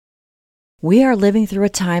We are living through a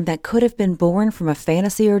time that could have been born from a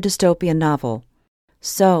fantasy or dystopian novel.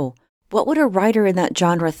 So, what would a writer in that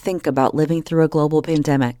genre think about living through a global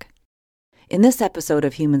pandemic? In this episode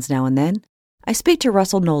of Humans Now and Then, I speak to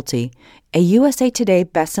Russell Nohelty, a USA Today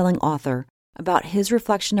bestselling author, about his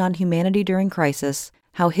reflection on humanity during crisis,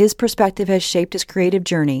 how his perspective has shaped his creative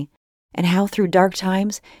journey, and how through dark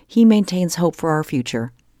times he maintains hope for our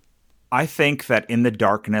future. I think that in the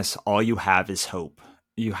darkness, all you have is hope.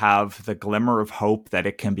 You have the glimmer of hope that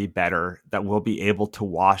it can be better, that we'll be able to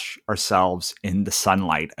wash ourselves in the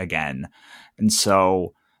sunlight again. And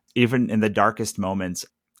so even in the darkest moments,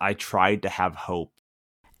 I tried to have hope.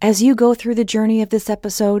 As you go through the journey of this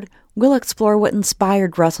episode, we'll explore what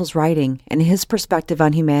inspired Russell's writing and his perspective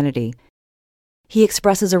on humanity. He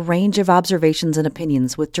expresses a range of observations and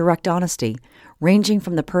opinions with direct honesty, ranging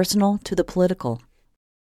from the personal to the political.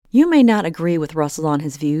 You may not agree with Russell on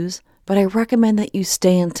his views, but I recommend that you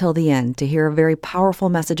stay until the end to hear a very powerful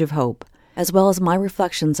message of hope, as well as my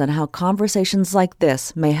reflections on how conversations like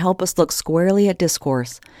this may help us look squarely at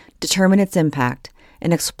discourse, determine its impact,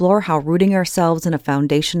 and explore how rooting ourselves in a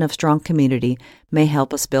foundation of strong community may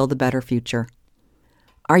help us build a better future.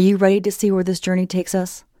 Are you ready to see where this journey takes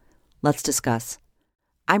us? Let's discuss.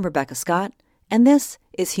 I'm Rebecca Scott, and this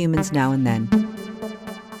is Humans Now and Then.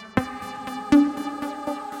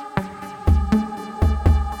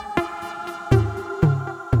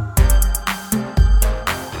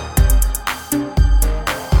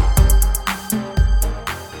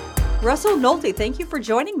 Russell Nohelty, thank you for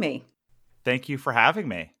joining me. Thank you for having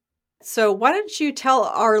me. So why don't you tell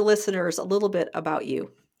our listeners a little bit about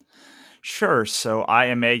you? Sure. So I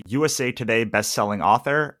am a USA Today bestselling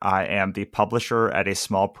author. I am the publisher at a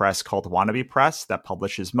small press called Wannabe Press that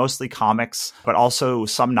publishes mostly comics, but also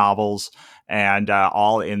some novels, and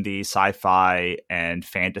all in the sci-fi and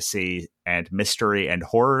fantasy and mystery and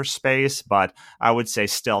horror space. But I would say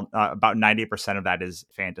still about 90% of that is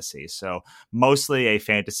fantasy. So mostly a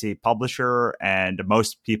fantasy publisher, and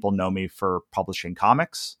most people know me for publishing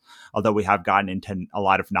comics, although we have gotten into a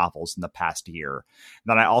lot of novels in the past year.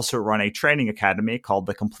 Then I also run a training academy called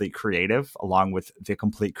The Complete Creative, along with the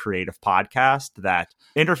Complete Creative podcast that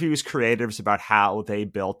interviews creatives about how they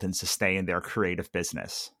built and sustained their creative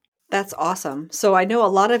business. That's awesome. So I know a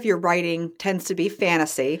lot of your writing tends to be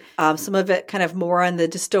fantasy, some of it kind of more on the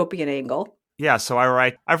dystopian angle. Yeah, so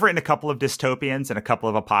I've written a couple of dystopians and a couple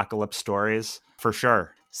of apocalypse stories, for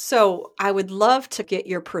sure. So I would love to get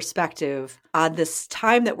your perspective on this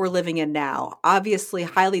time that we're living in now, obviously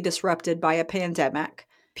highly disrupted by a pandemic,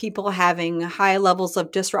 people having high levels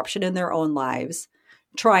of disruption in their own lives,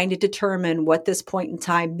 trying to determine what this point in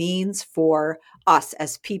time means for us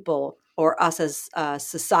as people, or us as a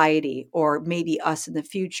society, or maybe us in the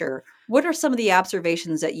future. What are some of the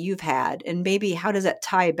observations that you've had? And maybe how does that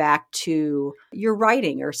tie back to your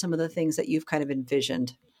writing or some of the things that you've kind of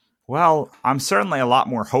envisioned? Well, I'm certainly a lot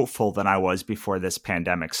more hopeful than I was before this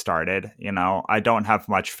pandemic started. You know, I don't have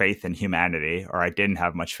much faith in humanity, or I didn't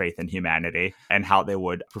have much faith in humanity and how they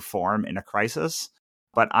would perform in a crisis.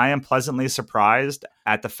 But I am pleasantly surprised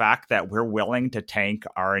at the fact that we're willing to tank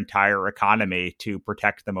our entire economy to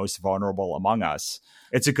protect the most vulnerable among us.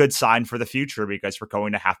 It's a good sign for the future, because we're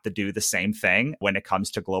going to have to do the same thing when it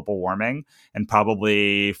comes to global warming, and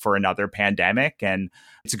probably for another pandemic. And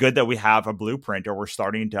it's good that we have a blueprint, or we're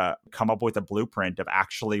starting to come up with a blueprint of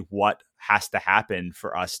actually what has to happen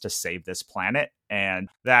for us to save this planet. And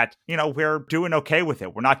that, you know, we're doing okay with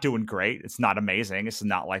it. We're not doing great. It's not amazing. It's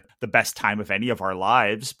not like the best time of any of our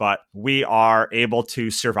lives, but we are able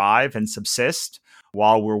to survive and subsist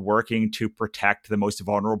while we're working to protect the most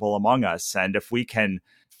vulnerable among us. And if we can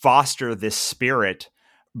foster this spirit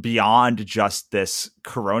beyond just this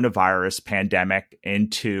coronavirus pandemic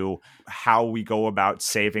into how we go about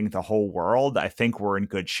saving the whole world, I think we're in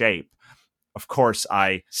good shape. Of course,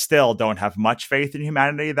 I still don't have much faith in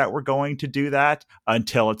humanity that we're going to do that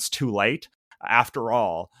until it's too late. After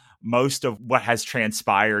all, most of what has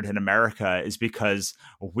transpired in America is because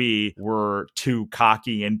we were too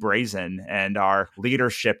cocky and brazen, and our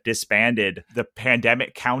leadership disbanded the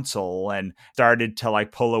pandemic council and started to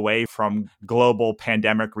pull away from global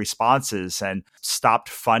pandemic responses, and stopped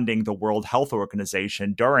funding the World Health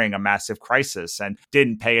Organization during a massive crisis, and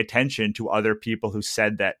didn't pay attention to other people who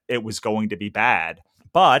said that it was going to be bad.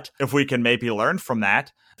 But if we can maybe learn from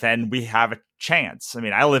that, then we have a chance. I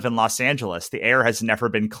mean, I live in Los Angeles. The air has never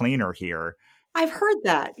been cleaner here. I've heard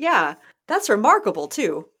that. Yeah. That's remarkable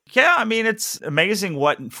too. Yeah, I mean, it's amazing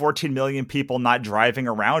what 14 million people not driving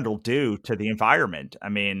around will do to the environment. I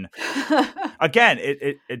mean, again,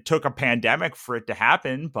 it took a pandemic for it to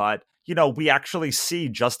happen, but we actually see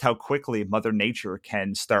just how quickly Mother Nature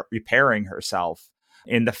can start repairing herself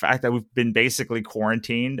in the fact that we've been basically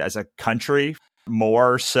quarantined as a country,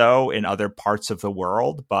 more so in other parts of the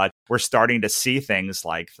world. But we're starting to see things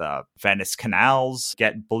like the Venice canals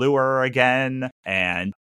get bluer again,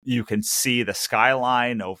 and you can see the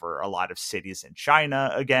skyline over a lot of cities in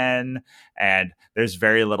China again. And there's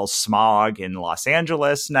very little smog in Los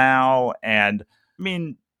Angeles now. And I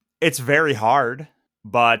mean, it's very hard,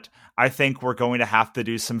 but I think we're going to have to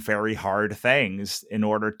do some very hard things in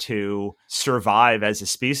order to survive as a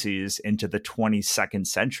species into the 22nd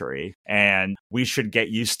century. And we should get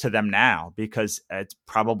used to them now, because it's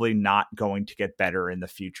probably not going to get better in the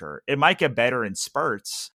future. It might get better in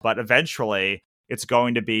spurts, but eventually it's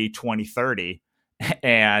going to be 2030.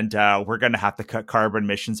 And we're going to have to cut carbon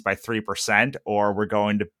emissions by 3%, or we're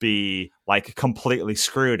going to be like completely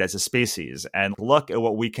screwed as a species. And look at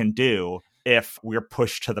what we can do if we're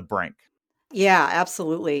pushed to the brink. Yeah,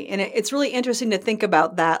 absolutely. And it's really interesting to think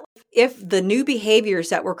about that. If the new behaviors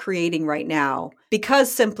that we're creating right now,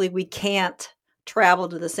 because simply we can't travel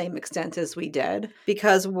to the same extent as we did,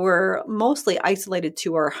 because we're mostly isolated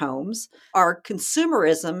to our homes, our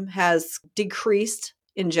consumerism has decreased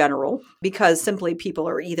in general, because simply people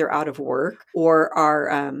are either out of work or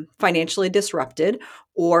are financially disrupted,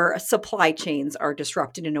 or supply chains are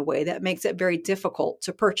disrupted in a way that makes it very difficult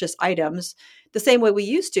to purchase items the same way we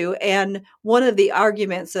used to. And one of the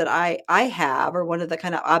arguments that I have, or one of the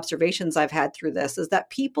kind of observations I've had through this, is that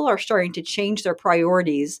people are starting to change their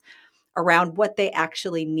priorities around what they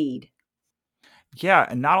actually need. Yeah,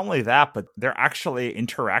 and not only that, but they're actually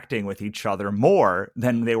interacting with each other more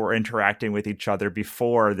than they were interacting with each other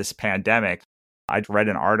before this pandemic. I'd read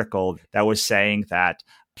an article that was saying that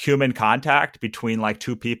human contact between like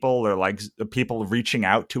two people, or like people reaching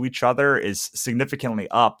out to each other, is significantly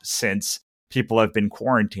up since people have been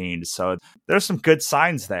quarantined. So there's some good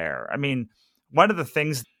signs there. I mean, one of the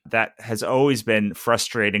things that has always been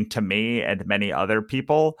frustrating to me and many other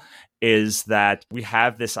people is that we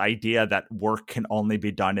have this idea that work can only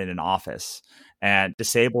be done in an office. And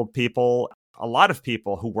disabled people, a lot of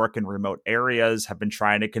people who work in remote areas, have been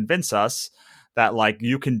trying to convince us that like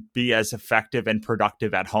you can be as effective and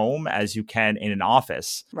productive at home as you can in an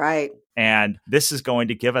office. Right. And this is going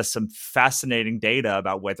to give us some fascinating data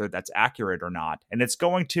about whether that's accurate or not. And it's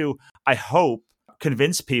going to, I hope,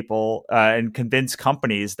 convince people and convince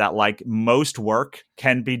companies that like most work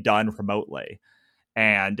can be done remotely.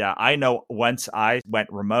 And I know once I went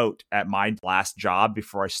remote at my last job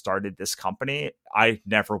before I started this company, I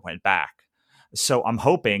never went back. So I'm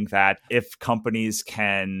hoping that if companies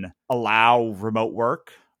can allow remote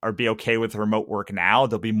work or be okay with remote work now,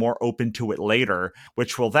 they'll be more open to it later,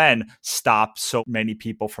 which will then stop so many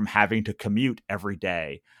people from having to commute every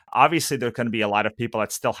day. Obviously, there's going to be a lot of people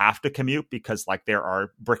that still have to commute because like there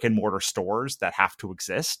are brick and mortar stores that have to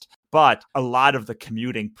exist. But a lot of the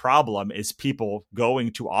commuting problem is people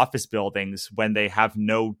going to office buildings when they have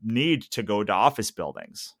no need to go to office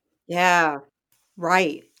buildings. Yeah.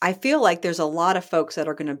 Right. I feel like there's a lot of folks that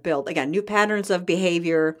are going to build, again, new patterns of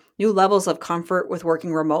behavior, new levels of comfort with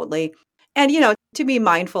working remotely. And, to be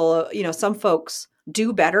mindful, some folks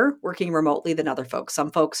do better working remotely than other folks.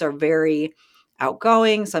 Some folks are very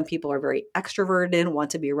outgoing. Some people are very extroverted and want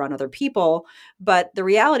to be around other people. But the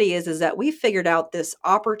reality is that we figured out this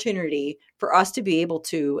opportunity for us to be able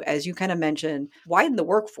to, as you kind of mentioned, widen the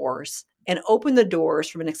workforce and open the doors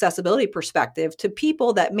from an accessibility perspective to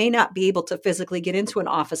people that may not be able to physically get into an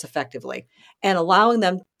office effectively, and allowing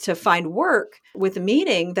them to find work with a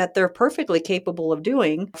meeting that they're perfectly capable of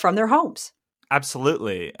doing from their homes.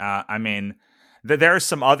 Absolutely. I mean, there are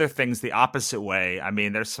some other things the opposite way. I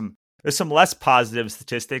mean, there's some less positive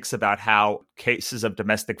statistics about how cases of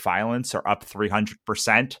domestic violence are up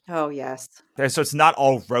 300%. Oh, yes. So it's not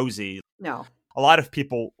all rosy. No. A lot of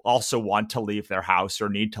people also want to leave their house or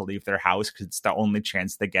need to leave their house because it's the only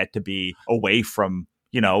chance they get to be away from,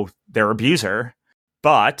 their abuser.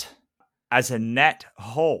 But as a net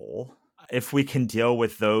whole, if we can deal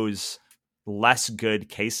with those less good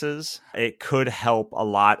cases, it could help a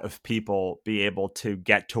lot of people be able to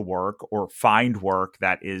get to work or find work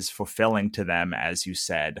that is fulfilling to them, as you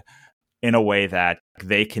said, in a way that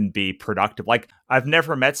they can be productive. Like, I've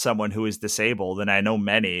never met someone who is disabled, and I know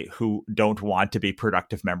many who don't want to be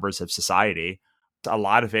productive members of society. A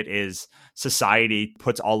lot of it is society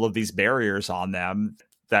puts all of these barriers on them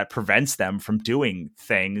that prevents them from doing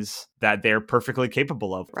things that they're perfectly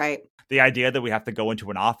capable of. Right. The idea that we have to go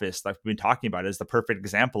into an office, like we've been talking about, is the perfect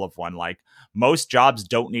example of one. Like, most jobs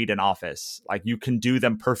don't need an office. Like, you can do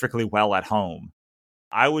them perfectly well at home.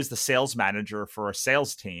 I was the sales manager for a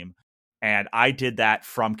sales team. And I did that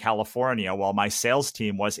from California while my sales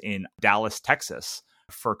team was in Dallas, Texas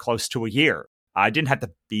for close to a year. I didn't have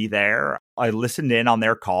to be there. I listened in on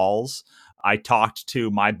their calls. I talked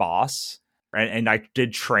to my boss and I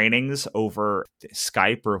did trainings over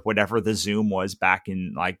Skype or whatever the Zoom was back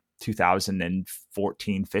in like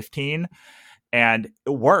 2014, 15. And it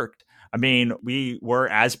worked. I mean, we were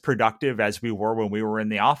as productive as we were when we were in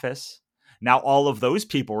the office. Now, all of those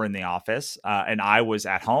people were in the office and I was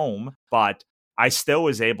at home, but I still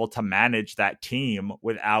was able to manage that team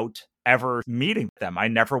without ever meeting them. I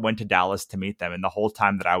never went to Dallas to meet them in the whole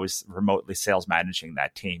time that I was remotely sales managing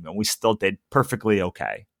that team. And we still did perfectly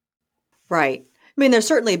okay. Right. I mean, there's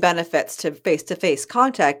certainly benefits to face-to-face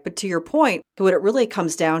contact, but to your point, what it really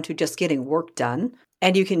comes down to just getting work done,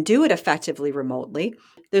 and you can do it effectively remotely.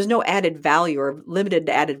 There's no added value or limited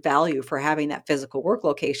added value for having that physical work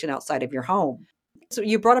location outside of your home. So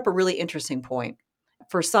you brought up a really interesting point.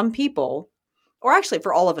 For some people, or actually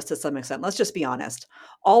for all of us to some extent, let's just be honest,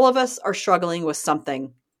 all of us are struggling with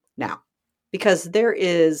something now because there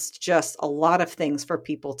is just a lot of things for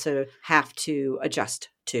people to have to adjust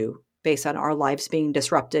to based on our lives being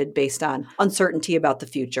disrupted, based on uncertainty about the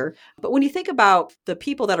future. But when you think about the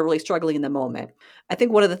people that are really struggling in the moment, I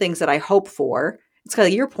think one of the things that I hope for, it's kind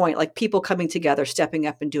of your point, like people coming together, stepping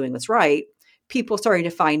up and doing what's right, people starting to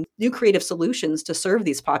find new creative solutions to serve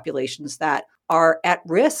these populations that are at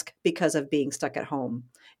risk because of being stuck at home.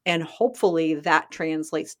 And hopefully that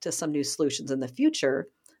translates to some new solutions in the future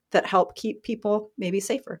that help keep people maybe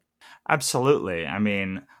safer. Absolutely. I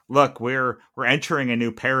mean, look, we're entering a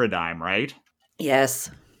new paradigm, right?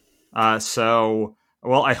 Yes. Well,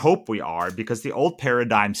 I hope we are, because the old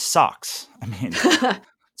paradigm sucks. I mean,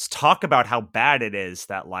 let's talk about how bad it is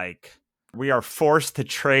that, like, we are forced to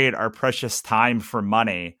trade our precious time for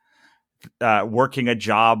money, working a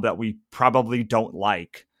job that we probably don't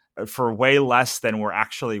like for way less than we're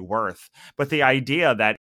actually worth. But the idea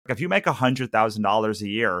that if you make $100,000 a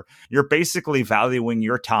year, you're basically valuing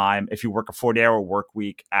your time if you work a 40-hour work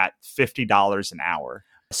week at $50 an hour.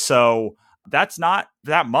 So that's not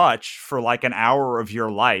that much for like an hour of your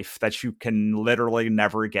life that you can literally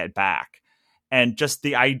never get back. And just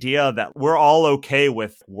the idea that we're all okay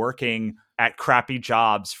with working at crappy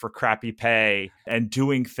jobs for crappy pay and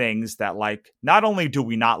doing things that, like, not only do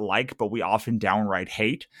we not like, but we often downright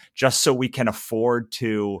hate, just so we can afford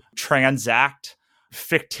to transact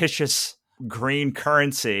fictitious green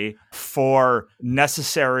currency for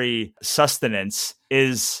necessary sustenance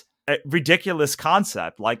is a ridiculous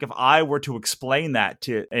concept. Like, if I were to explain that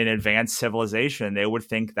to an advanced civilization, they would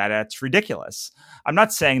think that it's ridiculous. I'm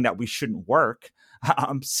not saying that we shouldn't work.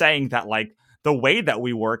 I'm saying that, like, the way that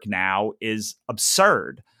we work now is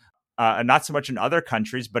absurd. And not so much in other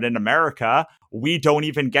countries, but in America, we don't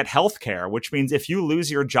even get healthcare, which means if you lose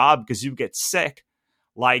your job because you get sick,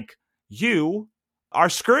 like, you are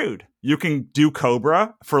screwed. You can do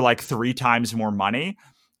Cobra for like 3 times more money,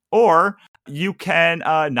 or you can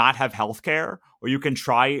not have healthcare, or you can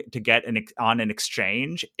try to get on an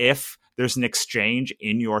exchange if there's an exchange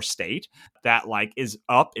in your state that, like, is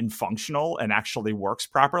up and functional and actually works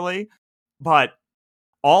properly. But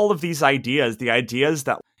all of these ideas, the ideas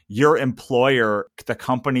that your employer, the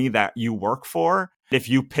company that you work for, if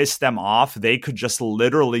you piss them off, they could just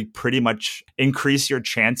literally pretty much increase your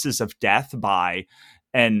chances of death by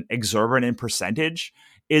an exorbitant percentage,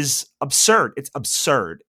 is absurd. It's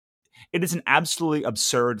absurd. It is an absolutely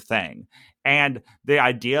absurd thing. And the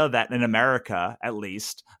idea that in America, at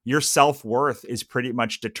least, your self-worth is pretty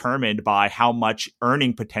much determined by how much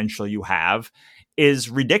earning potential you have is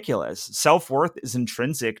ridiculous. Self-worth is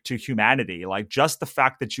intrinsic to humanity. Like, just the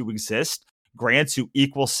fact that you exist grants you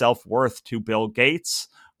equal self-worth to Bill Gates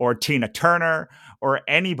or Tina Turner or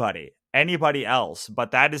anybody else.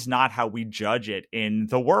 But that is not how we judge it in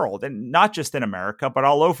the world, and not just in America, but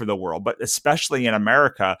all over the world. But especially in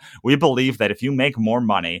America, we believe that if you make more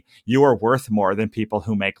money, you are worth more than people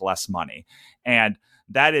who make less money. And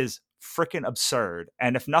that is freaking absurd.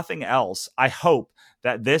 And if nothing else, I hope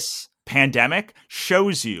that this pandemic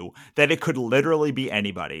shows you that it could literally be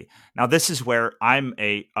anybody. Now, this is where I'm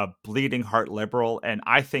a bleeding heart liberal, and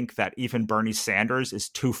I think that even Bernie Sanders is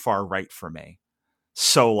too far right for me.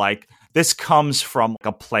 So, like, this comes from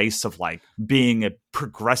a place of, like, being a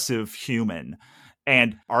progressive human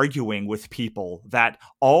and arguing with people that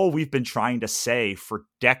all we've been trying to say for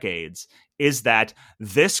decades is that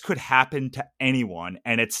this could happen to anyone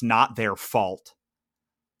and it's not their fault.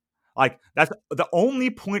 Like, that's the only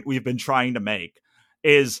point we've been trying to make,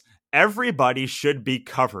 is everybody should be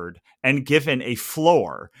covered and given a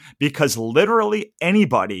floor, because literally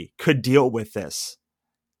anybody could deal with this.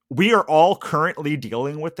 we are all currently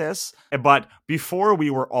dealing with this, but before we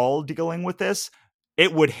were all dealing with this,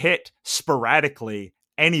 it would hit sporadically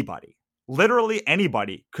anybody. Literally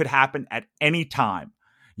anybody could happen at any time.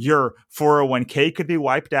 Your 401k could be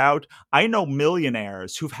wiped out. I know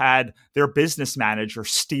millionaires who've had their business manager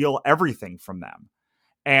steal everything from them.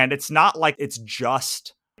 And it's not like it's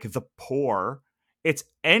just the poor. It's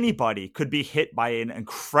anybody could be hit by an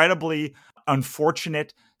incredibly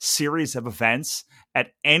unfortunate series of events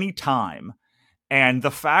at any time. And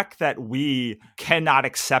the fact that we cannot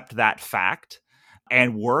accept that fact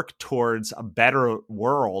and work towards a better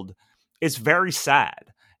world is very sad.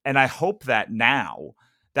 And I hope that now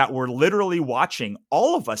that we're literally watching,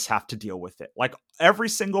 all of us have to deal with it. Like every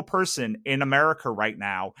single person in America right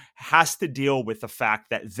now has to deal with the fact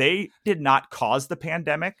that they did not cause the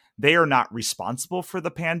pandemic. They are not responsible for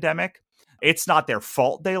the pandemic. It's not their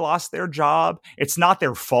fault they lost their job. It's not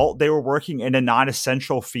their fault they were working in a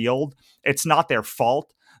non-essential field. It's not their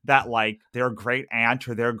fault that like their great aunt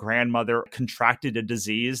or their grandmother contracted a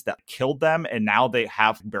disease that killed them and now they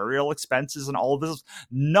have burial expenses and all of this.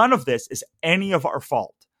 None of this is any of our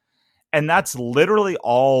fault. And that's literally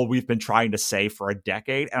all we've been trying to say for a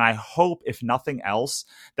decade. And I hope, if nothing else,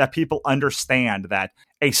 that people understand that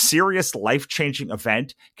a serious life-changing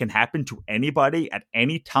event can happen to anybody at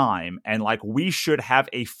any time. And like we should have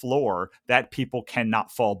a floor that people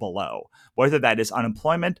cannot fall below, whether that is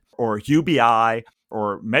unemployment or UBI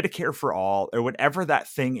or Medicare for all or whatever that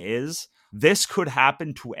thing is. This could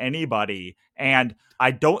happen to anybody. And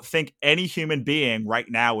I don't think any human being right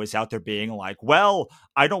now is out there being like, well,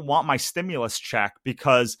 I don't want my stimulus check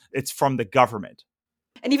because it's from the government.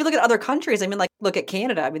 And if you look at other countries, I mean, like, look at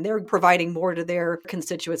Canada. I mean, they're providing more to their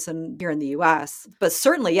constituents than here in the US. But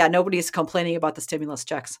certainly, yeah, nobody's complaining about the stimulus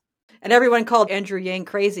checks. And everyone called Andrew Yang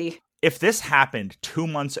crazy. If this happened 2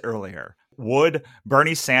 months earlier, would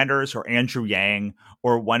Bernie Sanders or Andrew Yang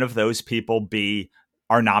or one of those people be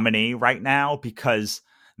our nominee right now? Because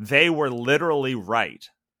they were literally right.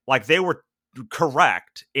 Like they were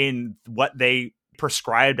correct in what they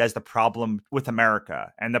prescribed as the problem with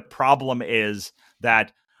America. And the problem is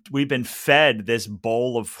that we've been fed this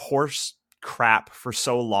bowl of horse crap for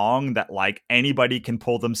so long that like anybody can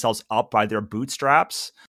pull themselves up by their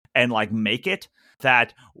bootstraps and like make it,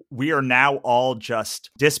 that we are now all just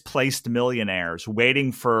displaced millionaires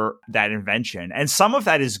waiting for that invention. And some of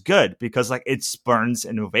that is good because like it spurs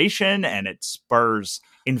innovation and it spurs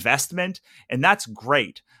investment, and that's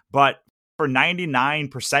great. But for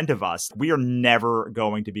 99% of us, we are never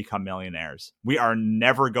going to become millionaires. We are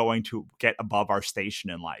never going to get above our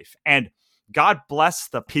station in life. And God bless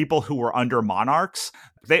the people who were under monarchs.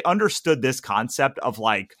 They understood this concept of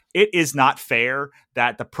like, it is not fair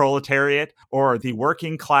that the proletariat or the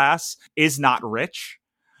working class is not rich,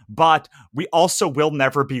 but we also will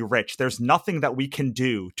never be rich. There's nothing that we can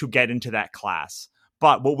do to get into that class.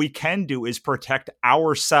 But what we can do is protect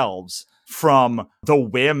ourselves from the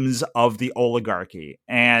whims of the oligarchy.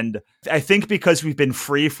 And I think because we've been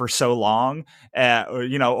free for so long,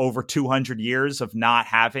 over 200 years of not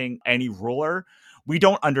having any ruler, we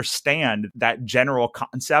don't understand that general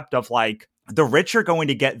concept of like, the rich are going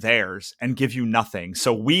to get theirs and give you nothing.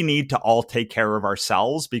 So we need to all take care of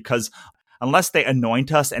ourselves, because unless they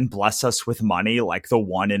anoint us and bless us with money, like the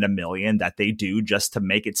 1 in a million that they do just to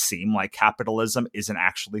make it seem like capitalism isn't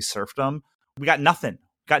actually serfdom, we got nothing.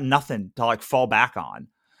 Got nothing to like fall back on.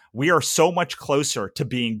 We are so much closer to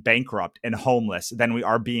being bankrupt and homeless than we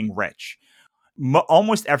are being rich.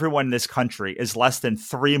 Almost everyone in this country is less than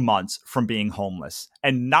 3 months from being homeless,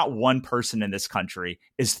 and not one person in this country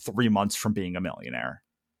is 3 months from being a millionaire.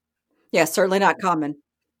 Yeah, certainly not common.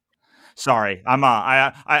 Sorry,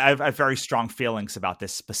 I have very strong feelings about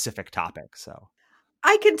this specific topic. So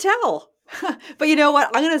I can tell, but you know what?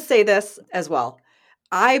 I'm going to say this as well.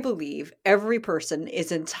 I believe every person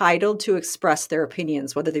is entitled to express their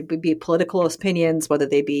opinions, whether they be political opinions, whether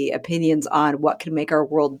they be opinions on what can make our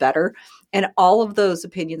world better. And all of those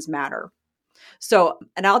opinions matter. So,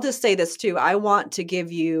 and I'll just say this too, I want to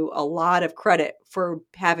give you a lot of credit for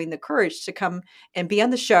having the courage to come and be on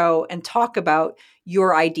the show and talk about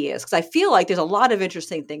your ideas, because I feel like there's a lot of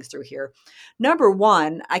interesting things through here. Number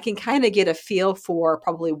one, I can kind of get a feel for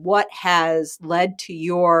probably what has led to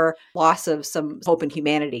your loss of some hope in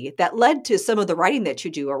humanity, that led to some of the writing that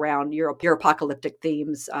you do around your apocalyptic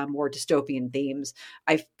themes, more dystopian themes.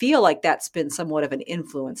 I feel like that's been somewhat of an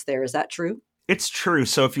influence there. Is that true? It's true.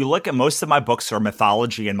 So if you look at, most of my books are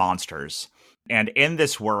mythology and monsters. And in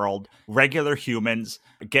this world, regular humans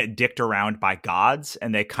get dicked around by gods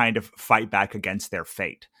and they kind of fight back against their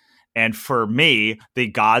fate. And for me, the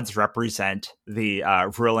gods represent the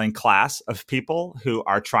ruling class of people who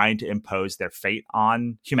are trying to impose their fate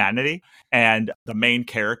on humanity. And the main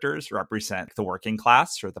characters represent the working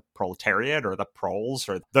class or the proletariat or the proles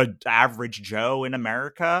or the average Joe in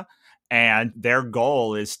America. And their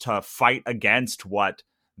goal is to fight against what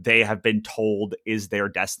they have been told is their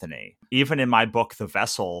destiny. Even in my book, The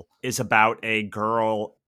Vessel is about a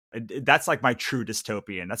girl. That's like my true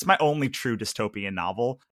dystopian. That's my only true dystopian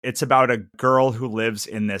novel. It's about a girl who lives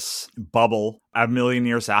in this bubble a million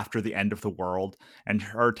years after the end of the world, and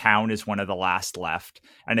her town is one of the last left,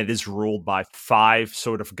 and it is ruled by 5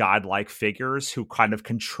 sort of godlike figures who kind of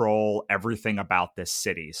control everything about this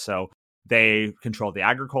city. So they control the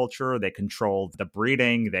agriculture, they control the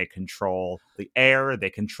breeding, they control the air, they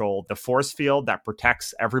control the force field that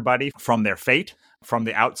protects everybody from their fate. From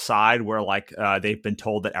the outside, where like they've been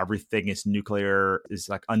told that everything is nuclear, is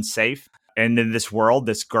like unsafe. And in this world,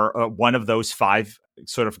 this girl, one of those 5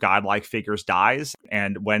 sort of godlike figures dies.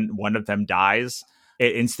 And when one of them dies,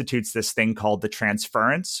 it institutes this thing called the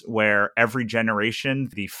transference, where every generation,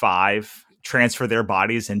 the 5 transfer their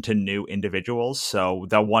bodies into new individuals. So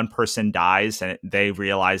the one person dies and they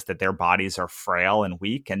realize that their bodies are frail and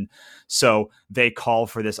weak. And so they call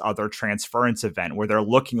for this other transference event where they're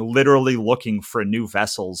literally looking for new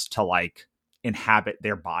vessels to like inhabit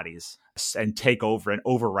their bodies and take over and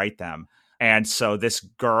overwrite them. And so this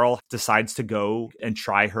girl decides to go and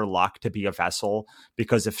try her luck to be a vessel,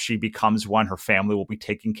 because if she becomes one, her family will be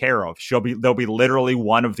taken care of. They'll be literally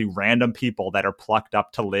one of the random people that are plucked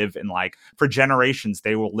up to live in, like, for generations,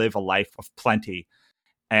 they will live a life of plenty.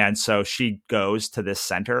 And so she goes to this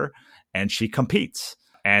center and she competes.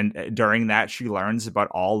 And during that, she learns about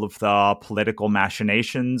all of the political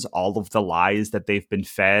machinations, all of the lies that they've been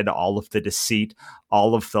fed, all of the deceit,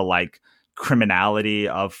 all of the like criminality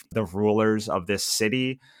of the rulers of this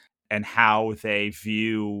city, and how they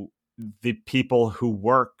view the people who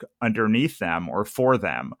work underneath them or for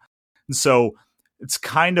them. And so it's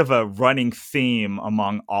kind of a running theme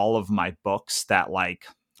among all of my books that, like,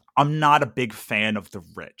 I'm not a big fan of the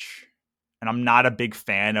rich. And I'm not a big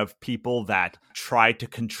fan of people that try to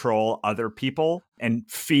control other people and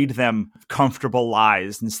feed them comfortable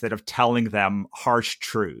lies instead of telling them harsh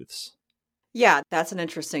truths. Yeah, that's an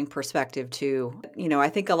interesting perspective too. You know, I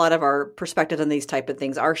think a lot of our perspective on these type of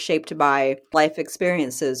things are shaped by life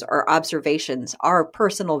experiences, our observations, our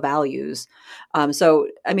personal values. So,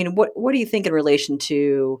 I mean, what do you think in relation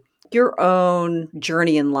to your own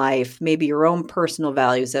journey in life, maybe your own personal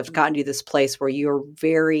values have gotten you to this place where you're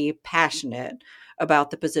very passionate about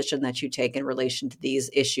the position that you take in relation to these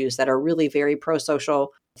issues that are really very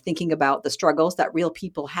pro-social, thinking about the struggles that real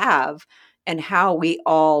people have and how we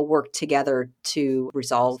all work together to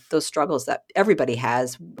resolve those struggles that everybody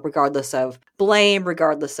has, regardless of blame,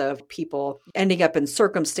 regardless of people ending up in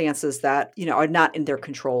circumstances that, you know, are not in their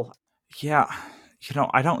control. Yeah. You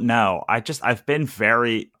know, I don't know. I've been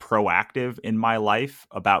very proactive in my life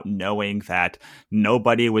about knowing that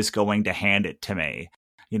nobody was going to hand it to me.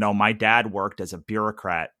 You know, my dad worked as a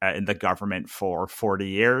bureaucrat in the government for 40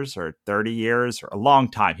 years or 30 years or a long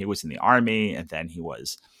time. He was in the army, and then he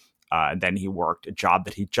worked a job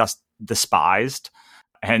that he just despised.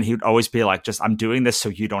 And he would always be like, I'm doing this so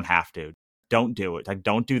you don't have to. Don't do it. Like,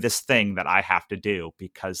 don't do this thing that I have to do,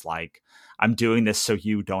 because like I'm doing this so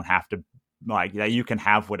you don't have to, like, that you can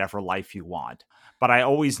have whatever life you want. But I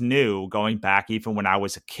always knew, going back even when I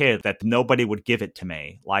was a kid, that nobody would give it to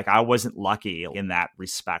me. Like, I wasn't lucky in that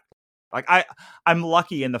respect. Like, I'm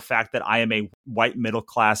lucky in the fact that I am a white middle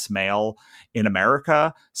class male in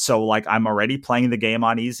America. So like I'm already playing the game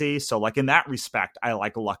on easy. So like in that respect, I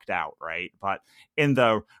like lucked out, right? But in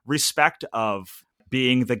the respect of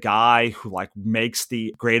being the guy who like makes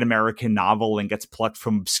the great American novel and gets plucked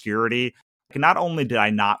from obscurity, not only did I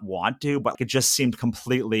not want to, but it just seemed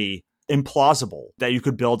completely implausible that you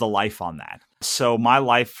could build a life on that. So my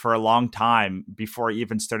life for a long time before I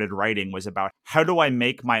even started writing was about, how do I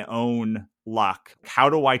make my own luck? How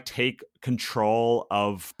do I take control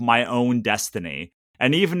of my own destiny?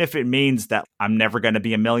 And even if it means that I'm never going to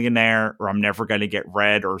be a millionaire, or I'm never going to get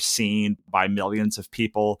read or seen by millions of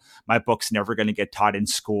people, my book's never going to get taught in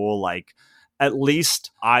school, like, at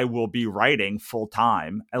least I will be writing full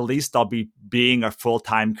time. At least I'll be being a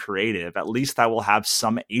full-time creative. At least I will have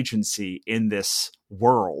some agency in this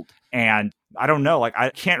world. And I don't know, like,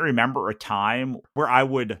 I can't remember a time where I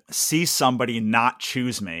would see somebody not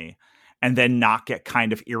choose me and then not get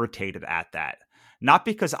kind of irritated at that. Not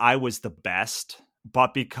because I was the best,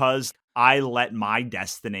 but because I let my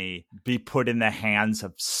destiny be put in the hands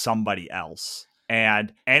of somebody else.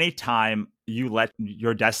 And anytime you let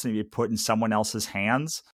your destiny be put in someone else's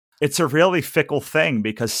hands, it's a really fickle thing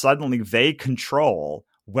because suddenly they control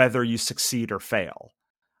whether you succeed or fail.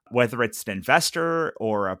 Whether it's an investor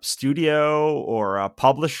or a studio or a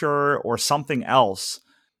publisher or something else,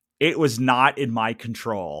 it was not in my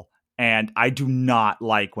control. And I do not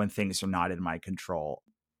like when things are not in my control.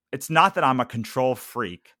 It's not that I'm a control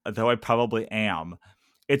freak, though I probably am.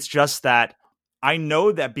 It's just that I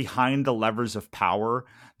know that behind the levers of power,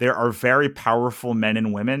 there are very powerful men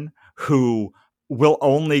and women who will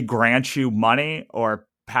only grant you money or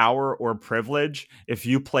power or privilege if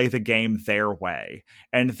you play the game their way.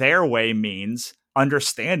 And their way means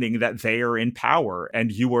understanding that they are in power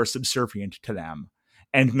and you are subservient to them.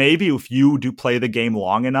 And maybe if you do play the game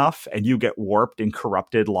long enough and you get warped and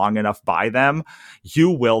corrupted long enough by them, you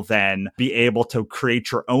will then be able to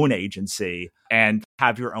create your own agency and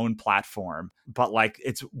have your own platform. But like,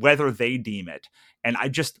 it's whether they deem it. And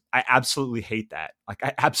I absolutely hate that. Like,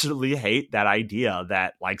 I absolutely hate that idea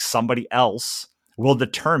that like somebody else will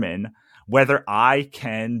determine whether I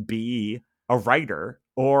can be a writer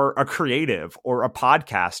or a creative or a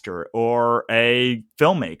podcaster or a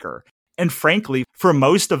filmmaker. And frankly, for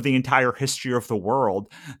most of the entire history of the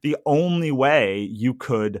world, the only way you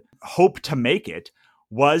could hope to make it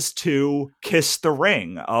was to kiss the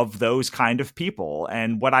ring of those kind of people.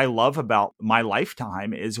 And what I love about my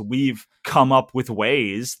lifetime is we've come up with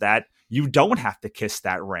ways that you don't have to kiss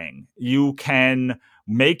that ring. You can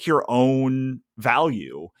make your own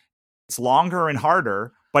value. It's longer and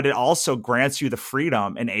harder, but it also grants you the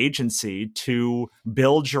freedom and agency to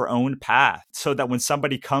build your own path so that when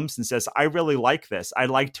somebody comes and says, I really like this, I'd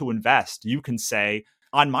like to invest, you can say,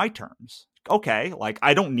 on my terms. Okay, like,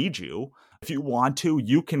 I don't need you. If you want to,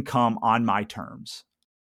 you can come on my terms.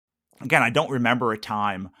 Again, I don't remember a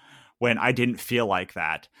time when I didn't feel like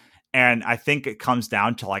that. And I think it comes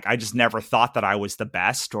down to like, I just never thought that I was the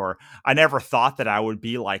best, or I never thought that I would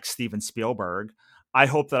be like Steven Spielberg. I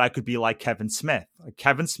hope that I could be like Kevin Smith. Like,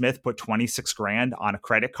 Kevin Smith put 26 grand on a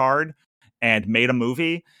credit card and made a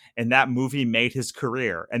movie, and that movie made his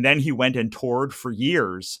career. And then he went and toured for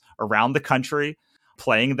years around the country,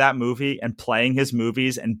 playing that movie and playing his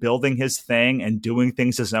movies and building his thing and doing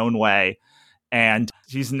things his own way. And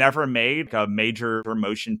he's never made a major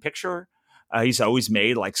motion picture. He's always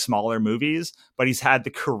made like smaller movies, but he's had the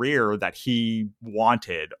career that he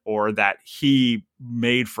wanted or that he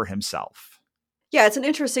made for himself. Yeah, it's an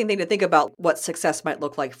interesting thing to think about what success might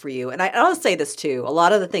look like for you. And I'll say this too. A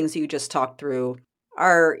lot of the things you just talked through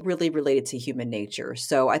are really related to human nature.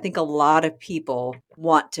 So I think a lot of people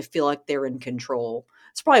want to feel like they're in control.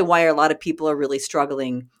 It's probably why a lot of people are really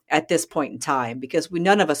struggling at this point in time, because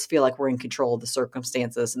none of us feel like we're in control of the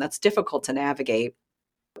circumstances, and that's difficult to navigate.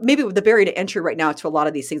 Maybe the barrier to entry right now to a lot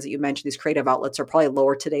of these things that you mentioned, these creative outlets, are probably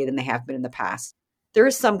lower today than they have been in the past. There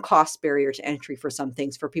is some cost barrier to entry for some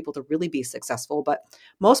things for people to really be successful, but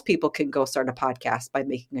most people can go start a podcast by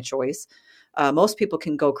making a choice. Most people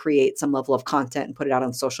can go create some level of content and put it out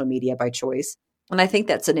on social media by choice. And I think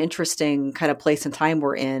that's an interesting kind of place and time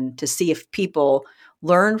we're in to see if people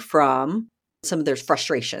learn from some of their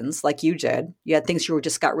frustrations like you did. You had things you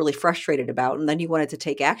just got really frustrated about, and then you wanted to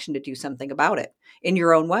take action to do something about it in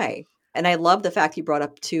your own way. And I love the fact you brought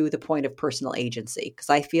up to the point of personal agency, because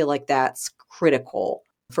I feel like that's critical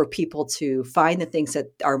for people to find the things that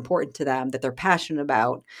are important to them, that they're passionate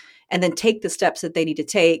about, and then take the steps that they need to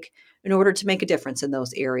take in order to make a difference in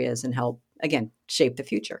those areas and help, again, shape the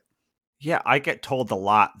future. Yeah, I get told a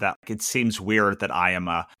lot that it seems weird that I am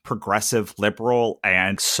a progressive liberal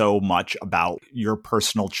and so much about your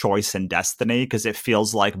personal choice and destiny, because it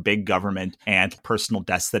feels like big government and personal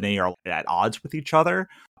destiny are at odds with each other.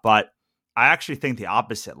 But I actually think the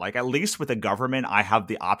opposite. Like, at least with the government, I have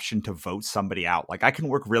the option to vote somebody out. Like, I can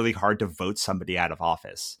work really hard to vote somebody out of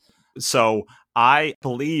office. So I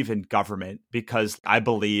believe in government because I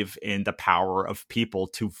believe in the power of people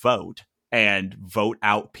to vote and vote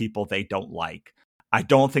out people they don't like. I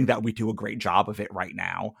don't think that we do a great job of it right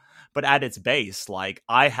now. But at its base, like,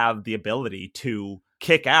 I have the ability to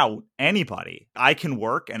kick out anybody. I can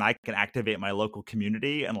work and I can activate my local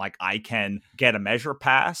community, and like, I can get a measure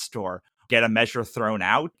passed or get a measure thrown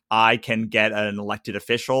out. I can get an elected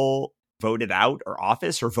official voted out or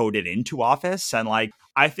office or voted into office. And like,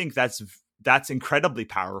 I think that's incredibly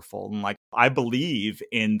powerful. And like, I believe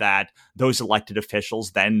in that those elected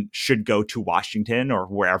officials then should go to Washington or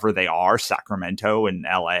wherever they are, Sacramento and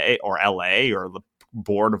LA or the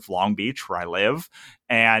board of Long Beach where I live,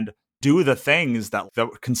 and do the things that the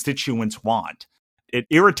constituents want. It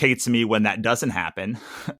irritates me when that doesn't happen,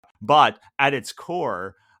 but at its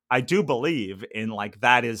core, I do believe in like,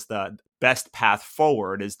 that is the best path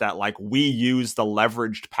forward, is that like, we use the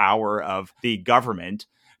leveraged power of the government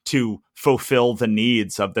to fulfill the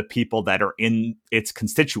needs of the people that are in its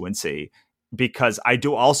constituency. Because I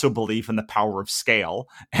do also believe in the power of scale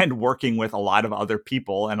and working with a lot of other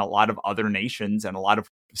people and a lot of other nations and a lot of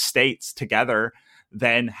states together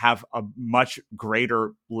then have a much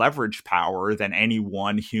greater leverage power than any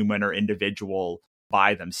one human or individual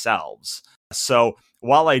by themselves. So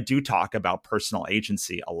while I do talk about personal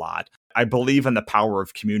agency a lot, I believe in the power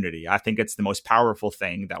of community. I think it's the most powerful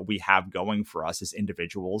thing that we have going for us as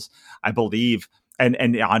individuals. I believe, and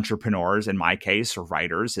entrepreneurs in my case, or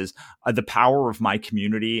writers, is the power of my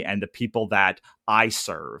community and the people that I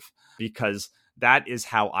serve, because that is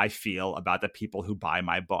how I feel about the people who buy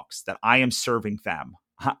my books, that I am serving them.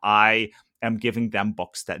 I am giving them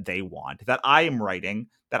books that they want, that I am writing,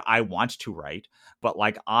 that I want to write, but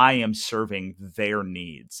like I am serving their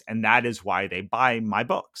needs. And that is why they buy my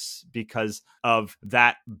books, because of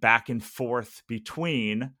that back and forth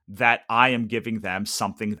between that I am giving them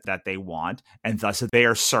something that they want, and thus they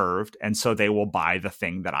are served. And so they will buy the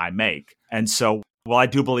thing that I make. And so while I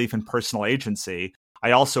do believe in personal agency,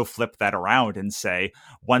 I also flip that around and say,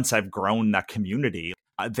 once I've grown that community,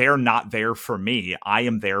 they're not there for me. I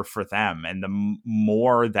am there for them. And the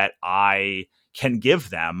more that I can give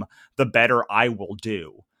them, the better I will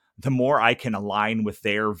do. The more I can align with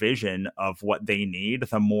their vision of what they need,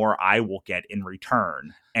 the more I will get in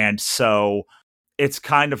return. And so it's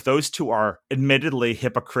kind of, those two are admittedly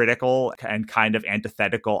hypocritical and kind of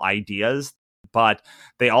antithetical ideas, but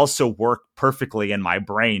they also work perfectly in my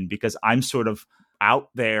brain, because I'm sort of out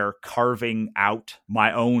there carving out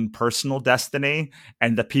my own personal destiny,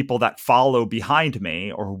 and the people that follow behind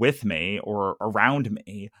me or with me or around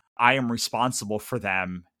me, I am responsible for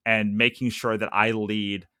them and making sure that I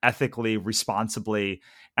lead ethically, responsibly,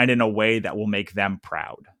 and in a way that will make them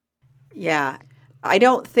proud. Yeah. I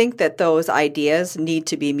don't think that those ideas need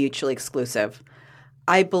to be mutually exclusive.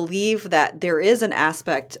 I believe that there is an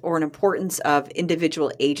aspect or an importance of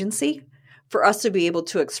individual agency for us to be able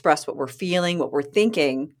to express what we're feeling, what we're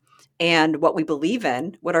thinking, and what we believe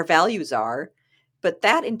in, what our values are. But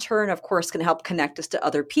that in turn, of course, can help connect us to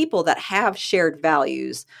other people that have shared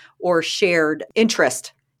values or shared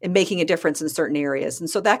interest in making a difference in certain areas. And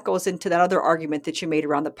so that goes into that other argument that you made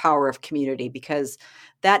around the power of community, because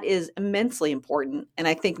that is immensely important. And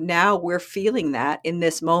I think now we're feeling that in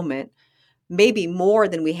this moment, maybe more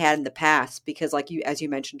than we had in the past, because as you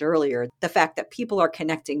mentioned earlier, the fact that people are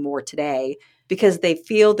connecting more today because they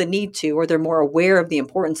feel the need to, or they're more aware of the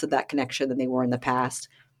importance of that connection than they were in the past.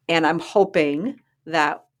 And I'm hoping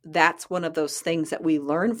that that's one of those things that we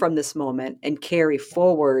learn from this moment and carry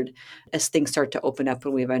forward as things start to open up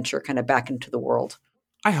and we venture kind of back into the world.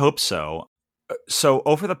 I hope so. So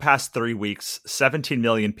over the past 3 weeks, 17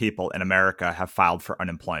 million people in America have filed for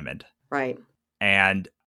unemployment. Right. And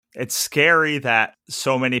it's scary that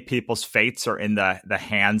so many people's fates are in the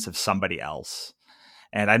hands of somebody else.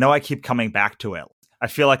 And I know I keep coming back to it. I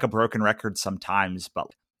feel like a broken record sometimes, but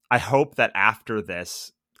I hope that after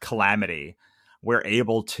this calamity, we're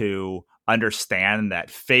able to understand that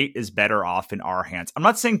fate is better off in our hands. I'm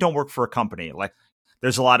not saying don't work for a company. Like,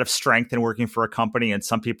 there's a lot of strength in working for a company, and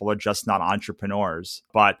some people are just not entrepreneurs.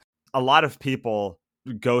 But a lot of people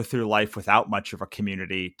go through life without much of a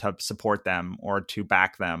community to support them or to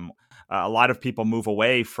back them. A lot of people move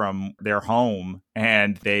away from their home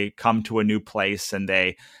and they come to a new place and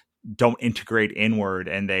they don't integrate inward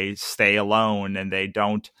and they stay alone and they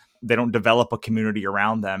don't develop a community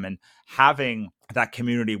around them. And having that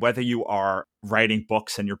community, whether you are writing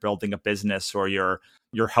books and you're building a business, or you're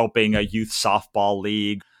helping a youth softball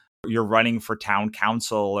league, you're running for town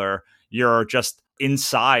council, or you're just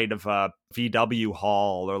inside of a VW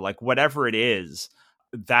hall, or like whatever it is,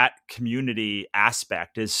 that community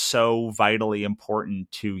aspect is so vitally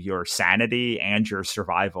important to your sanity and your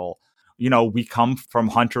survival. You know, we come from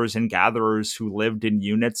hunters and gatherers who lived in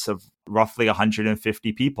units of roughly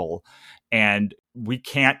 150 people, and we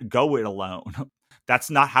can't go it alone.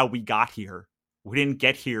 That's not how we got here. We didn't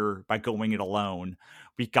get here by going it alone.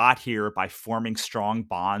 We got here by forming strong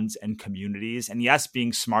bonds and communities. And yes,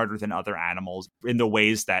 being smarter than other animals in the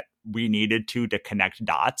ways that we needed to connect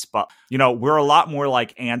dots. But, you know, we're a lot more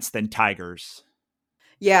like ants than tigers.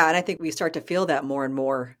 Yeah, and I think we start to feel that more and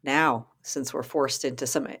more now, since we're forced into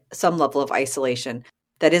some level of isolation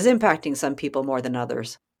that is impacting some people more than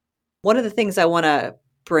others. One of the things I want to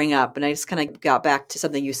bring up, and I just kind of got back to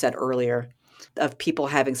something you said earlier, of people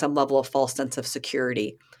having some level of false sense of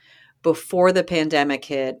security. Before the pandemic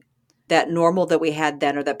hit, that normal that we had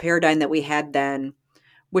then, or that paradigm that we had then,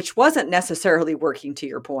 which wasn't necessarily working, to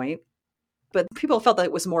your point, but people felt that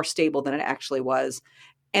it was more stable than it actually was.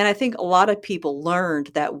 And I think a lot of people learned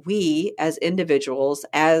that we as individuals,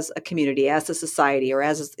 as a community, as a society, or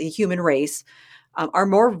as a human race, are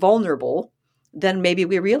more vulnerable than maybe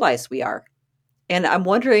we realize we are. And I'm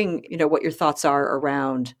wondering, what your thoughts are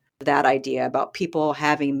around that idea about people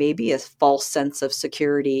having maybe a false sense of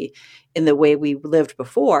security in the way we lived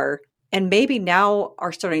before, and maybe now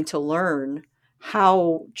are starting to learn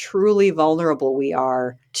how truly vulnerable we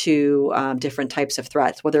are to different types of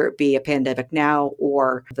threats, whether it be a pandemic now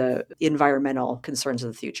or the environmental concerns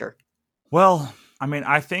of the future. Well, I mean,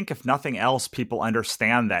 I think if nothing else, people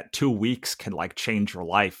understand that 2 weeks can change your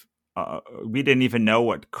life. We didn't even know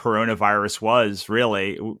what coronavirus was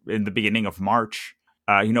really in the beginning of March.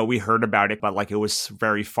 We heard about it, but it was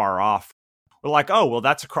very far off. We're like, oh, well,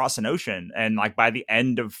 that's across an ocean. And by the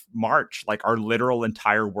end of March, our literal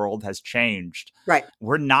entire world has changed. Right.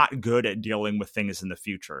 We're not good at dealing with things in the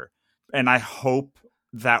future. And I hope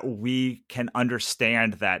that we can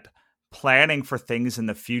understand that planning for things in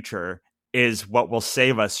the future is what will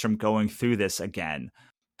save us from going through this again.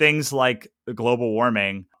 Things like global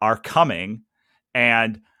warming are coming,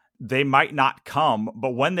 and they might not come,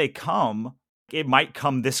 but when they come, it might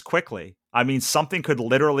come this quickly. I mean, something could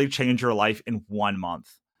literally change your life in 1 month.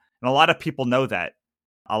 And a lot of people know that.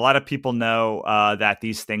 A lot of people know that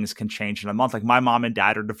these things can change in a month. Like my mom and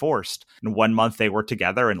dad are divorced. In 1 month, they were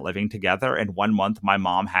together and living together. And 1 month, my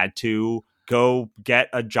mom had to go get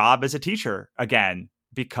a job as a teacher again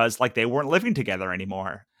because they weren't living together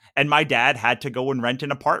anymore. And my dad had to go and rent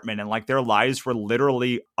an apartment, and their lives were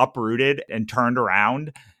literally uprooted and turned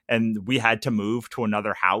around. And we had to move to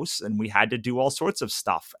another house, and we had to do all sorts of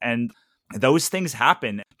stuff. And those things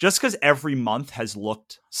happen. Just because every month has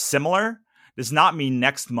looked similar does not mean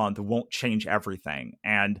next month won't change everything.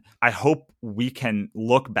 And I hope we can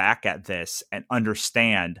look back at this and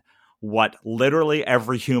understand what literally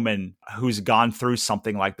every human who's gone through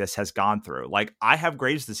something like this has gone through. I have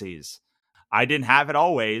Graves' disease. I didn't have it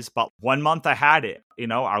always, but 1 month I had it.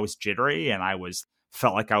 I was jittery and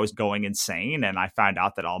felt like I was going insane, and I found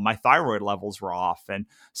out that all my thyroid levels were off, and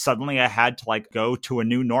suddenly I had to go to a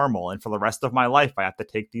new normal, and for the rest of my life I have to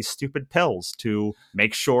take these stupid pills to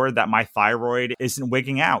make sure that my thyroid isn't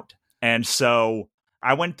wigging out. And so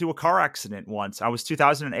I went through a car accident once. I was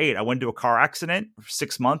 2008. I went to a car accident. For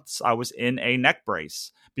 6 months I was in a neck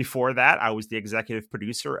brace. Before that, I was the executive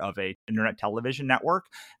producer of a internet television network.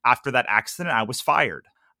 After that accident, I was fired.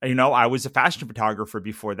 I was a fashion photographer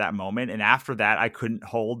before that moment. And after that, I couldn't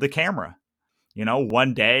hold the camera.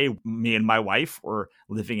 One day, me and my wife were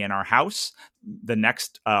living in our house. The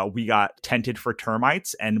next, we got tented for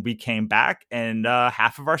termites, and we came back and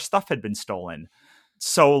half of our stuff had been stolen.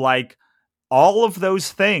 So all of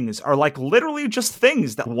those things are literally just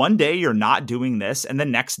things that one day you're not doing this, and the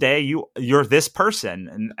next day you're this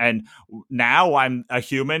person. And now I'm a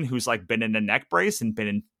human who's been in a neck brace and been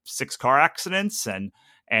in 6 car accidents and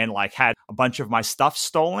had a bunch of my stuff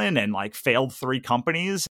stolen and failed 3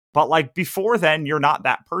 companies. But before then, you're not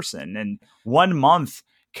that person. And 1 month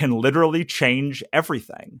can literally change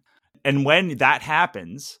everything. And when that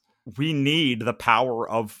happens, we need the power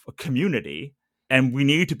of a community, and we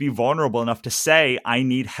need to be vulnerable enough to say, I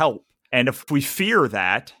need help. And if we fear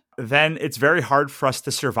that, then it's very hard for us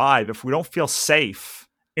to survive. If we don't feel safe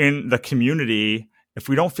in the community, if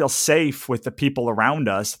we don't feel safe with the people around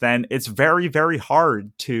us, then it's very, very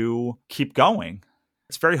hard to keep going.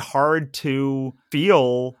 It's very hard to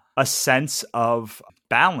feel a sense of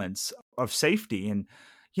balance, of safety. And,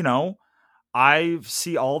 I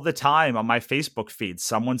see all the time on my Facebook feed,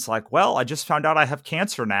 someone's like, well, I just found out I have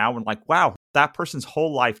cancer now. And wow, that person's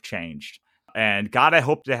whole life changed. And God, I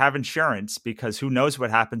hope they have insurance, because who knows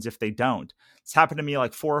what happens if they don't. It's happened to me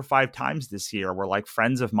 4 or 5 times this year where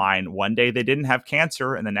friends of mine, one day they didn't have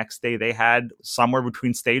cancer and the next day they had somewhere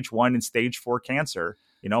between stage 1 and stage 4 cancer.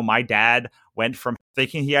 My dad went from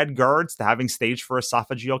thinking he had GERDs to having stage 4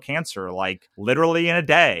 esophageal cancer, literally in a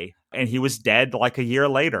day. And he was dead a year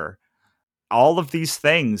later. All of these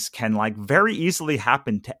things can very easily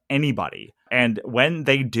happen to anybody. And when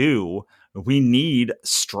they do, we need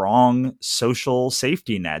strong social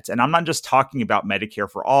safety nets. And I'm not just talking about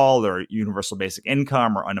Medicare for all or universal basic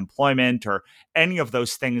income or unemployment or any of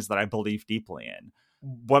those things that I believe deeply in.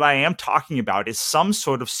 What I am talking about is some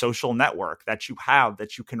sort of social network that you have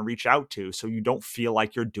that you can reach out to so you don't feel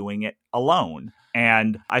like you're doing it alone.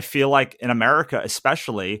 And I feel like in America,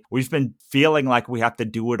 especially, we've been feeling like we have to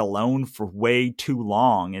do it alone for way too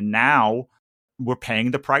long. And now we're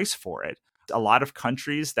paying the price for it. A lot of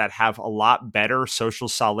countries that have a lot better social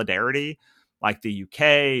solidarity, like the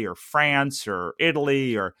UK or France or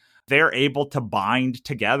Italy, or they're able to bind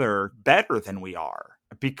together better than we are.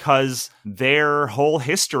 because their whole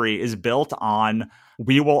history is built on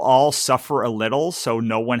we will all suffer a little, so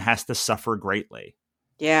no one has to suffer greatly.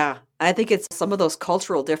 Yeah, I think it's some of those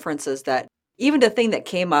cultural differences that even the thing that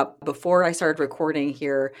came up before I started recording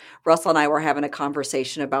here, Russell and I were having a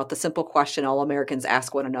conversation about the simple question all Americans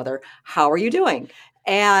ask one another, how are you doing?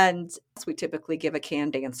 And we typically give a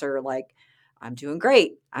canned answer like, I'm doing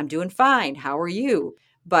great. I'm doing fine. How are you?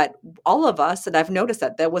 But all of us, and I've noticed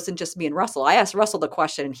that wasn't just me and Russell. I asked Russell the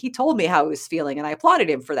question and he told me how he was feeling. And I applauded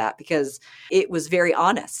him for that because it was very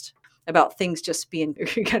honest about things just being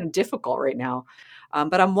kind of difficult right now.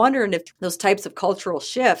 But I'm wondering if those types of cultural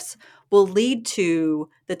shifts will lead to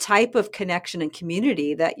the type of connection and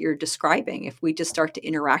community that you're describing if we just start to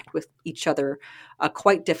interact with each other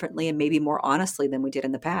quite differently and maybe more honestly than we did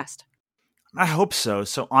in the past. I hope so.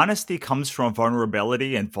 So honesty comes from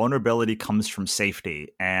vulnerability and vulnerability comes from safety.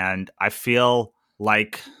 And I feel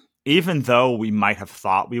like even though we might have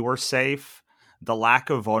thought we were safe, the lack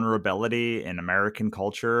of vulnerability in American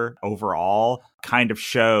culture overall kind of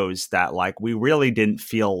shows that like we really didn't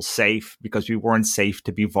feel safe because we weren't safe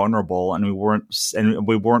to be vulnerable and we weren't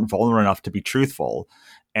vulnerable enough to be truthful.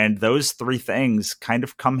 And those three things kind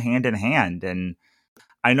of come hand in hand. And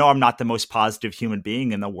I know I'm not the most positive human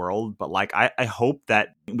being in the world, but like I hope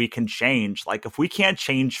that we can change. Like if we can't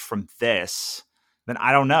change from this, then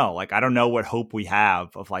I don't know. Like I don't know what hope we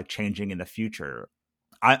have of like changing in the future.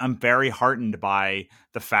 I'm very heartened by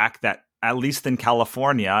the fact that at least in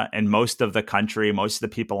California and most of the country, most of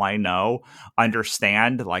the people I know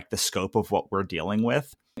understand like the scope of what we're dealing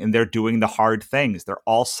with. And they're doing the hard things. They're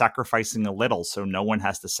all sacrificing a little, so no one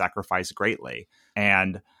has to sacrifice greatly.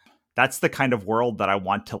 And that's the kind of world that I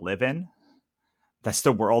want to live in. That's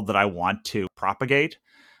the world that I want to propagate.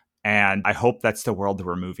 And I hope that's the world that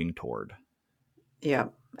we're moving toward. Yeah.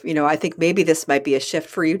 I think maybe this might be a shift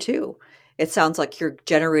for you too. It sounds like you're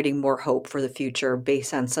generating more hope for the future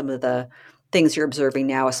based on some of the things you're observing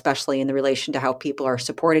now, especially in the relation to how people are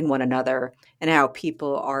supporting one another and how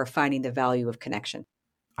people are finding the value of connection.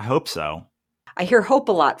 I hope so. I hear hope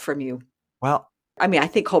a lot from you. Well, I mean, I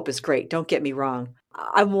think hope is great. Don't get me wrong.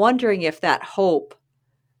 I'm wondering if that hope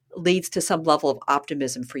leads to some level of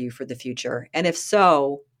optimism for you for the future. And if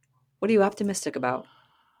so, what are you optimistic about?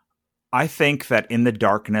 I think that in the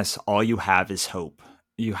darkness, all you have is hope.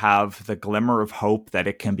 You have the glimmer of hope that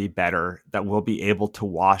it can be better, that we'll be able to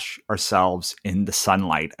wash ourselves in the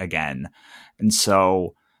sunlight again. And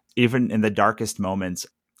so even in the darkest moments,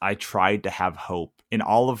 I tried to have hope. In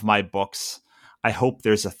all of my books, I hope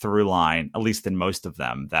there's a through line, at least in most of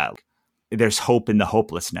them, that there's hope in the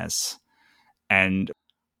hopelessness. And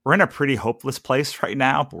we're in a pretty hopeless place right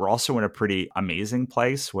now, but we're also in a pretty amazing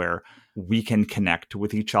place where we can connect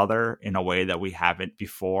with each other in a way that we haven't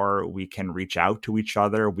before. We can reach out to each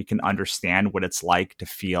other. We can understand what it's like to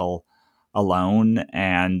feel alone.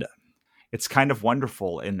 And it's kind of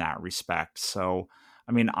wonderful in that respect. So,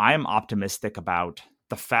 I mean, I'm optimistic about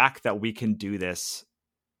the fact that we can do this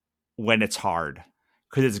when it's hard,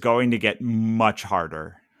 because it's going to get much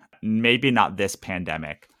harder. Maybe not this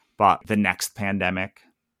pandemic, but the next pandemic,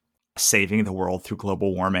 saving the world through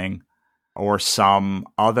global warming, or some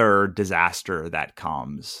other disaster that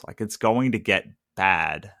comes. Like it's going to get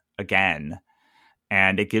bad again.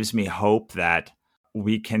 And it gives me hope that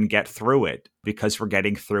we can get through it because we're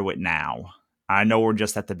getting through it now. I know we're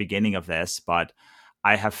just at the beginning of this, but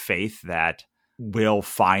I have faith that we'll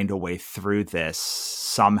find a way through this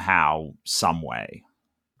somehow, some way.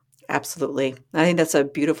 Absolutely. I think that's a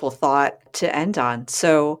beautiful thought to end on.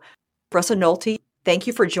 So, Russell Nohelty, thank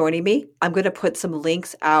you for joining me. I'm going to put some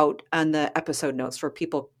links out on the episode notes for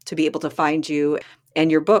people to be able to find you and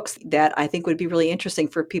your books that I think would be really interesting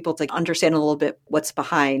for people to understand a little bit what's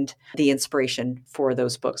behind the inspiration for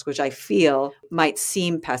those books, which I feel might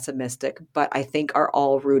seem pessimistic, but I think are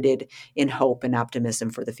all rooted in hope and optimism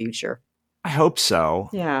for the future. I hope so.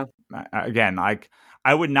 Yeah. Again,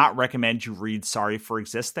 I would not recommend you read Sorry for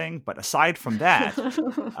Existing, but aside from that,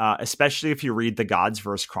 especially if you read the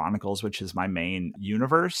Godsverse Chronicles, which is my main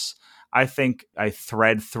universe, I think I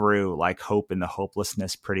thread through like hope and the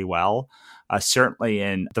hopelessness pretty well, certainly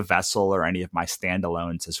in The Vessel or any of my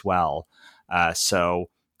standalones as well. So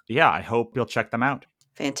yeah, I hope you'll check them out.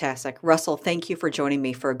 Fantastic. Russell, thank you for joining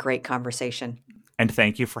me for a great conversation. And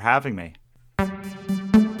thank you for having me.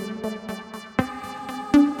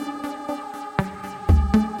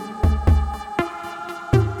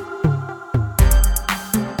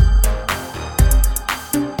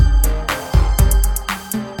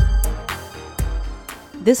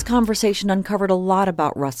 This conversation uncovered a lot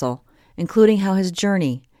about Russell, including how his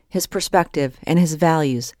journey, his perspective, and his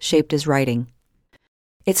values shaped his writing.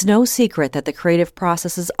 It's no secret that the creative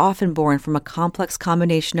process is often born from a complex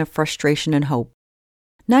combination of frustration and hope,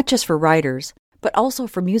 not just for writers, but also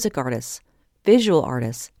for music artists, visual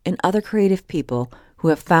artists, and other creative people who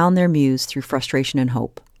have found their muse through frustration and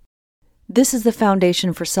hope. This is the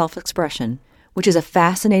foundation for self-expression, which is a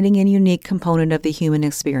fascinating and unique component of the human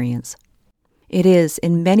experience. It is,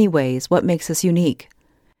 in many ways, what makes us unique.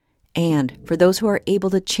 And for those who are able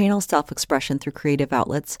to channel self-expression through creative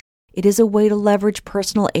outlets, it is a way to leverage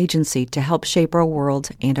personal agency to help shape our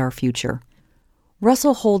world and our future.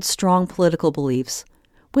 Russell holds strong political beliefs,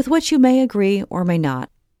 with which you may agree or may not.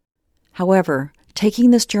 However,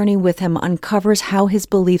 taking this journey with him uncovers how his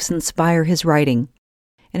beliefs inspire his writing,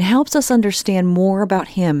 and helps us understand more about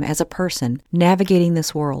him as a person navigating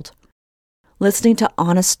this world. Listening to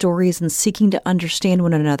honest stories and seeking to understand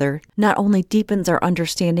one another not only deepens our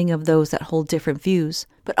understanding of those that hold different views,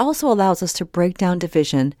 but also allows us to break down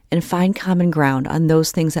division and find common ground on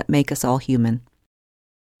those things that make us all human.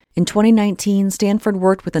 In 2019, Stanford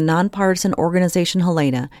worked with the nonpartisan organization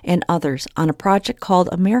Helena and others on a project called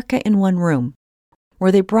America in One Room,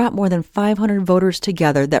 where they brought more than 500 voters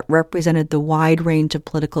together that represented the wide range of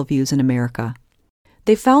political views in America.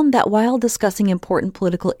 They found that while discussing important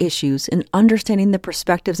political issues and understanding the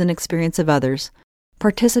perspectives and experience of others,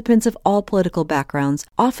 participants of all political backgrounds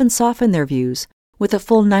often soften their views, with a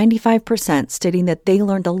full 95% stating that they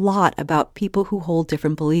learned a lot about people who hold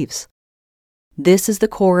different beliefs. This is the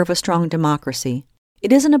core of a strong democracy.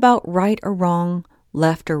 It isn't about right or wrong,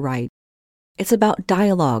 left or right. It's about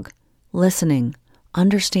dialogue, listening,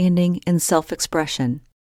 understanding, and self-expression.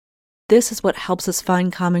 This is what helps us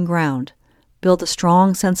find common ground, build a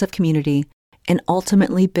strong sense of community, and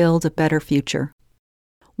ultimately build a better future.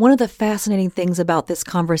 One of the fascinating things about this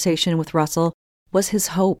conversation with Russell was his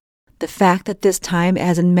hope, the fact that this time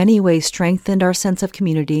has in many ways strengthened our sense of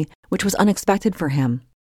community, which was unexpected for him,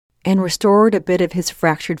 and restored a bit of his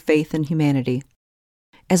fractured faith in humanity.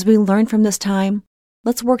 As we learn from this time,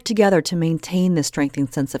 let's work together to maintain this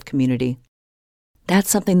strengthened sense of community.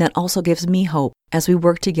 That's something that also gives me hope as we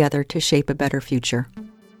work together to shape a better future.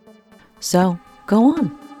 So, go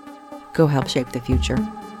on. Go help shape the future.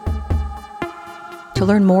 To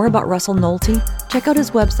learn more about Russell Nohelty, check out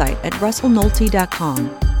his website at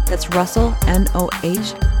russellnohelty.com. That's Russell, Nohelty.com.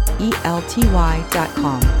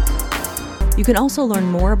 You can also learn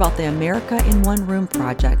more about the America in One Room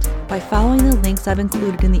project by following the links I've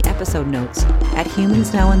included in the episode notes at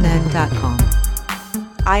humansnowandthen.com.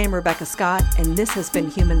 I am Rebecca Scott, and this has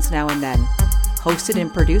been Humans Now and Then, hosted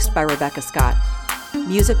and produced by Rebecca Scott.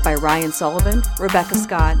 Music by Ryan Sullivan, Rebecca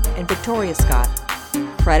Scott, and Victoria Scott.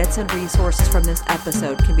 Credits and resources from this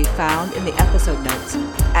episode can be found in the episode notes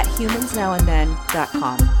at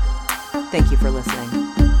humansnowandthen.com. Thank you for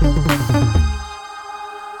listening.